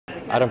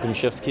Adam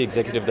Koniuszewski,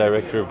 Executive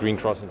Director of Green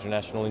Cross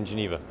International in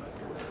Geneva.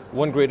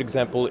 One great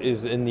example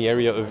is in the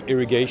area of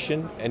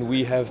irrigation, and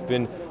we have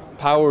been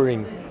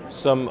powering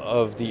some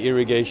of the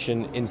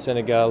irrigation in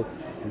Senegal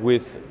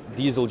with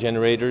diesel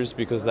generators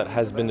because that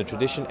has been the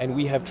tradition, and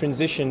we have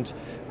transitioned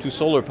to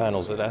solar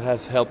panels. That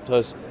has helped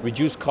us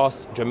reduce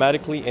costs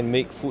dramatically and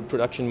make food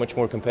production much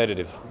more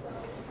competitive.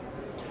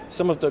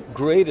 Some of the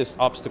greatest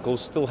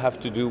obstacles still have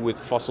to do with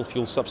fossil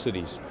fuel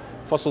subsidies.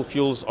 Fossil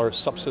fuels are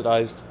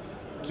subsidized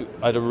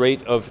at a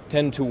rate of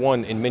 10 to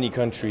 1 in many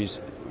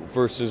countries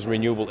versus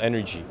renewable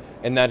energy,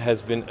 and that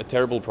has been a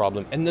terrible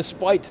problem. And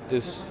despite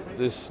this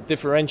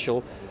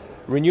differential,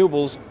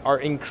 renewables are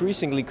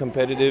increasingly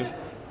competitive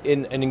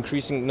in an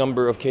increasing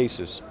number of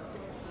cases.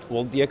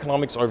 Well, the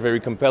economics are very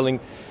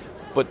compelling,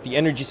 but the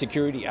energy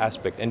security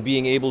aspect and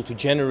being able to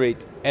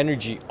generate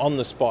energy on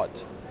the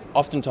spot,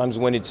 oftentimes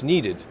when it's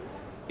needed,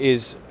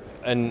 is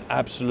an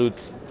absolute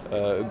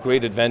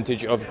great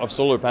advantage of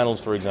solar panels,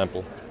 for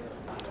example.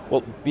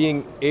 Well,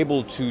 being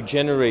able to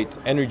generate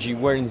energy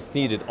where it's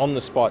needed on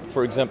the spot,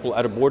 for example,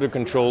 at a border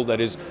control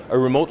that is a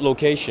remote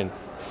location,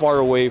 far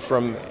away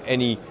from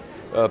any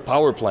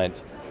power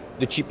plant,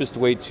 the cheapest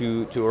way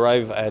to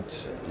arrive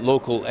at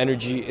local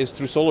energy is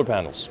through solar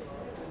panels.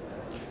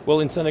 Well,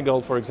 in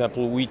Senegal, for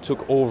example, we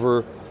took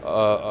over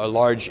a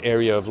large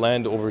area of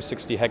land, over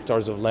 60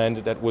 hectares of land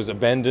that was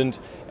abandoned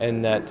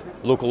and that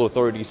local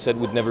authorities said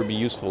would never be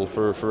useful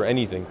for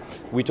anything.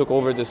 We took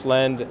over this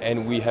land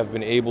and we have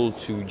been able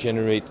to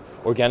generate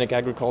organic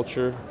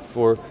agriculture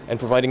and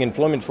providing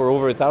employment for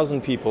over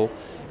 1,000 people,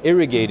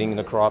 irrigating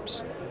the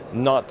crops,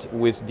 not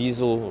with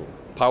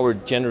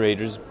diesel-powered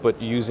generators,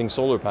 but using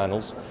solar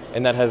panels,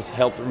 and that has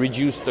helped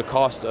reduce the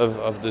cost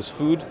of this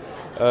food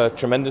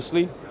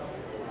tremendously,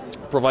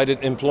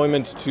 provided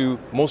employment to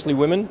mostly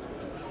women,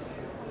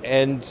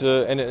 and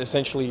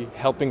essentially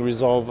helping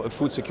resolve a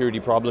food security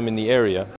problem in the area.